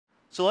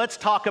So let's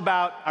talk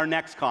about our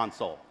next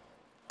console.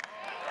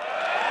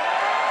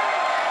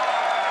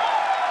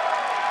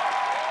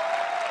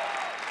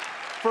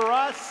 For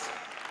us,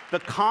 the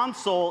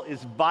console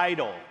is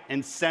vital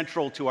and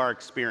central to our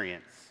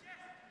experience.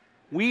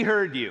 We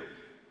heard you.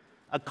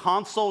 A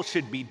console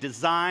should be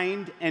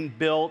designed and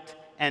built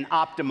and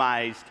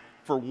optimized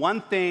for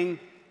one thing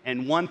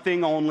and one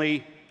thing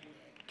only: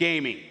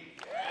 gaming.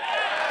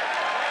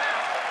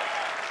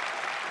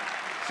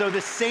 So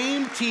the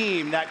same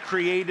team that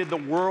created the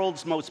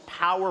world's most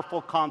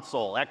powerful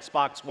console,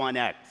 Xbox One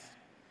X,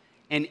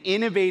 and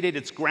innovated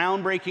its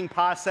groundbreaking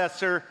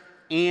processor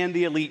and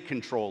the Elite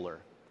controller,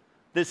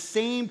 the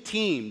same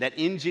team that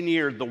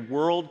engineered the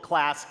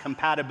world-class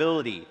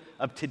compatibility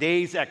of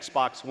today's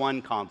Xbox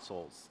One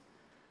consoles,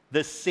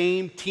 the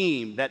same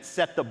team that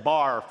set the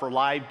bar for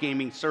live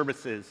gaming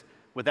services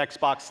with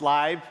Xbox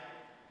Live,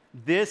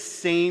 this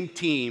same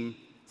team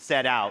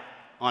set out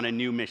on a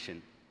new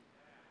mission: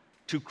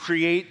 to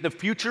create the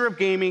future of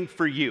gaming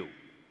for you.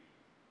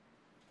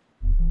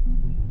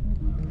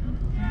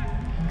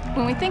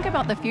 When we think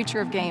about the future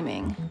of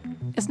gaming,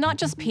 it's not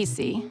just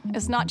PC,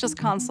 it's not just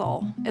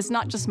console, it's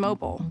not just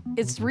mobile.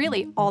 It's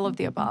really all of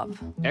the above.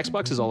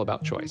 Xbox is all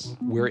about choice.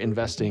 We're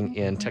investing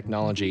in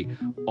technology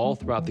all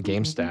throughout the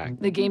game stack.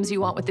 The games you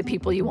want with the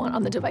people you want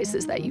on the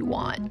devices that you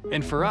want.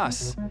 And for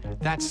us,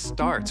 that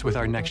starts with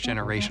our next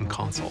generation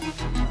console.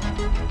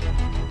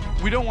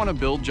 We don't want to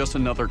build just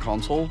another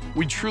console.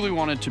 We truly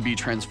want it to be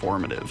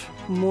transformative.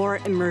 More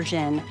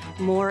immersion,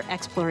 more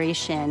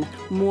exploration,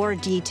 more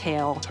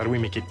detail. How do we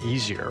make it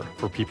easier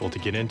for people to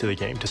get into the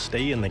game, to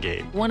stay in the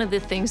game? One of the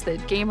things that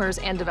gamers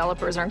and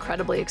developers are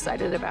incredibly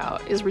excited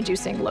about is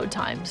reducing load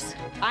times.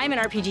 I'm an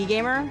RPG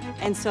gamer,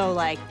 and so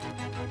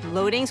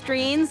loading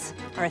screens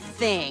are a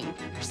thing.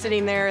 You're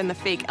sitting there in the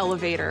fake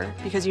elevator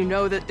because you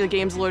know that the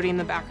game's loading in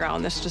the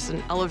background. This is just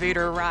an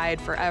elevator ride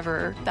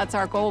forever. That's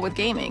our goal with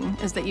gaming,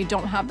 is that you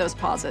don't have those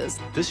pauses.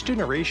 This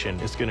generation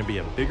is going to be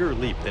a bigger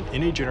leap than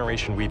any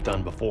generation we've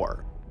done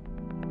before.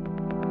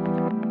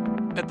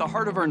 At the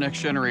heart of our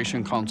next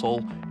generation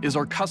console is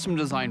our custom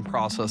design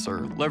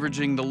processor,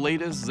 leveraging the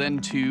latest Zen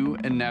 2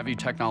 and Navi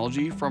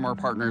technology from our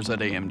partners at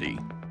AMD.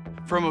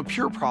 From a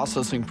pure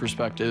processing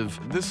perspective,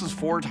 this is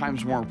 4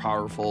 times more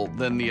powerful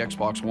than the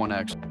Xbox One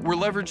X. We're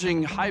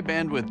leveraging high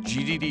bandwidth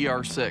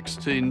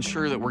GDDR6 to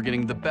ensure that we're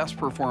getting the best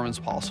performance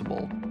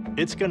possible.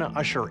 It's going to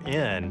usher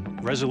in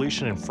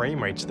resolution and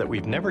frame rates that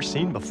we've never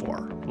seen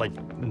before.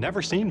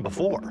 Never seen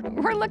before.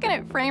 We're looking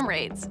at frame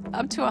rates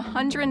up to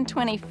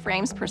 120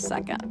 frames per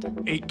second.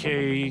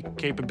 8K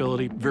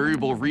capability.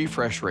 Variable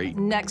refresh rate.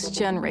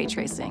 Next-gen ray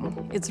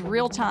tracing. It's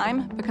real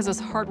time because it's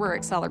hardware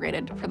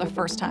accelerated for the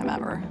first time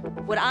ever.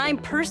 What I'm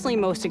personally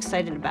most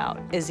excited about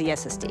is the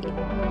SSD.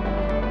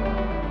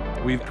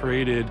 We've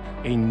created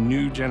a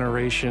new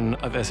generation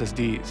of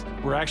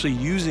SSDs. We're actually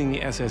using the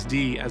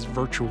SSD as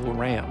virtual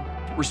RAM.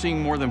 We're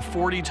seeing more than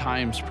 40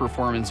 times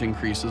performance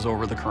increases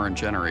over the current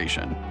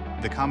generation.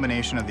 The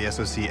combination of the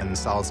SoC and the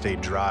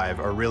solid-state drive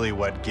are really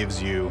what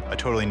gives you a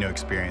totally new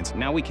experience.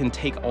 Now we can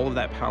take all of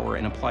that power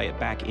and apply it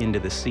back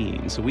into the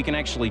scene, so we can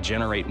actually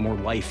generate more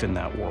life in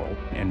that world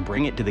and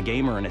bring it to the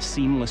gamer in a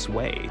seamless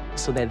way.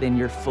 So that then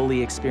you're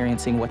fully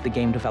experiencing what the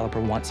game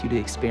developer wants you to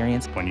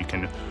experience. When you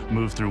can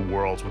move through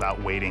worlds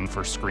without waiting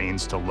for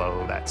screens to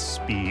load, that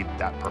speed,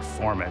 that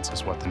performance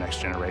is what the next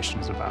generation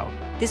is about.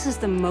 This is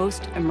the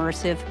most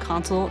immersive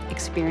console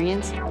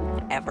experience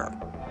ever.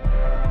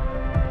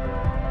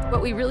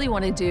 What we really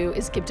want to do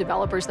is give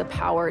developers the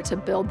power to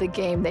build the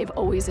game they've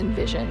always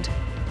envisioned.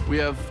 We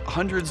have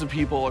hundreds of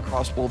people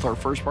across both our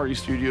first-party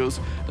studios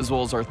as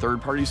well as our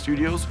third-party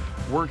studios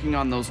working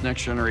on those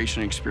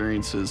next-generation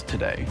experiences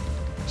today.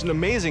 There's an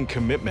amazing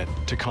commitment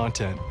to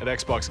content at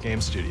Xbox Game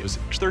Studios.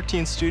 There's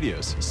 13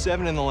 studios,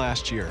 7 in the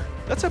last year.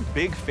 That's a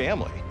big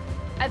family.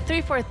 At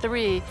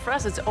 343, for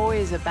us, it's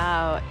always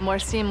about more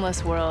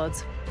seamless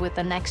worlds. With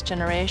the next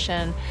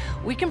generation,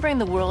 we can bring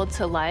the world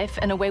to life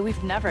in a way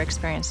we've never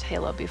experienced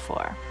Halo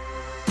before.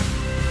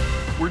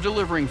 We're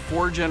delivering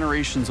 4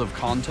 generations of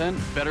content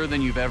better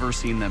than you've ever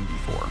seen them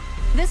before.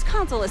 This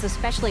console is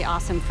especially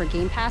awesome for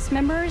Game Pass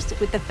members.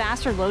 With the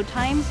faster load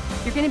times,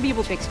 you're going to be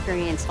able to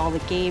experience all the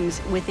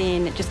games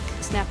within just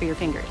a snap of your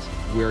fingers.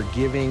 We're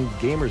giving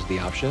gamers the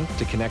option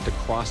to connect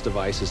across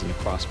devices and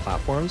across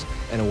platforms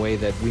in a way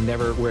that we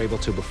never were able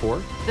to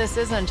before. This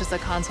isn't just a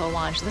console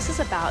launch. This is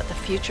about the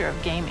future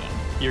of gaming.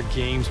 Your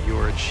games,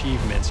 your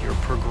achievements, your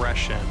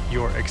progression,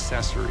 your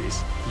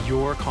accessories,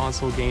 your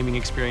console gaming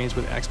experience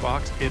with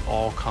Xbox, it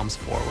all comes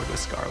forward with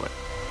Scarlett.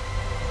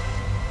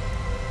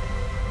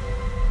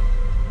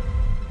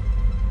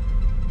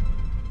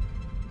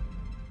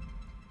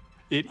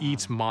 It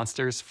eats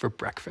monsters for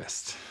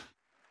breakfast.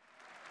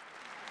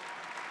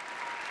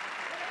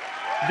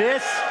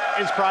 This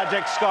is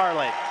Project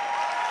Scarlett,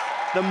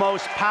 the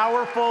most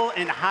powerful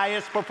and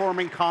highest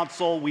performing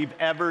console we've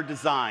ever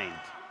designed.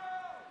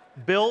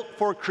 Built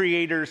for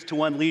creators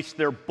to unleash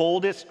their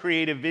boldest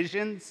creative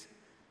visions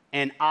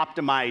and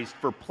optimized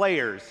for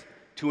players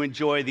to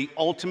enjoy the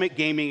ultimate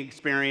gaming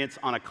experience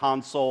on a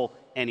console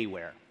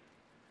anywhere.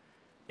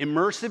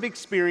 Immersive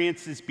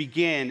experiences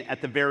begin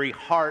at the very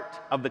heart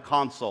of the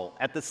console,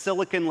 at the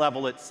silicon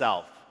level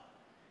itself.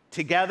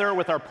 Together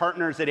with our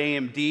partners at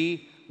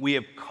AMD, we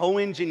have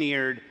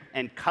co-engineered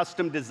and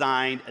custom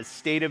designed a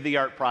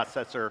state-of-the-art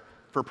processor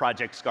for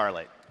Project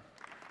Scarlett.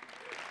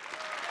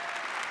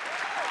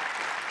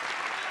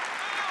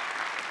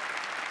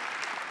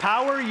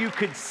 Power you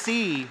could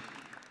see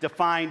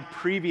defined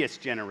previous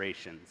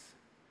generations.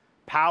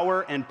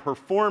 Power and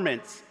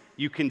performance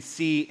you can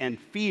see and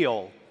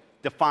feel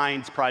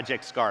defines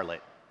Project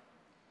Scarlett.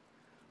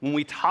 When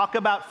we talk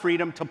about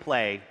freedom to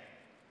play,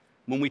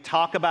 when we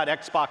talk about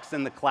Xbox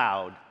in the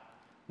cloud,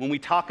 when we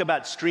talk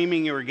about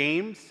streaming your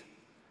games,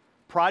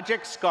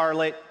 Project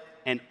Scarlett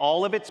and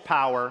all of its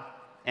power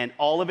and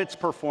all of its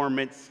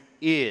performance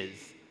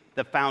is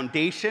the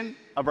foundation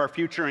of our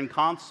future in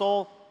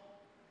console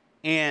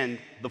and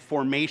the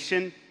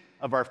formation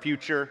of our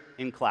future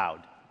in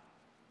cloud.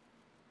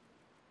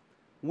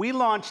 We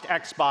launched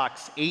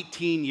Xbox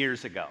 18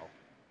 years ago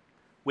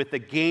with a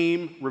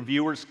game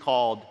reviewers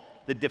called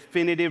the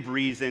definitive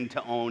reason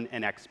to own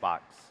an Xbox.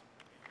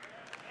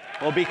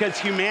 Well, because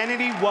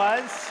humanity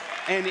was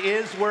and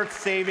is worth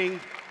saving,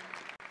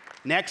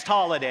 next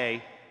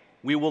holiday,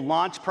 we will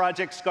launch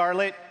Project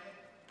Scarlett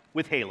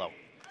with Halo.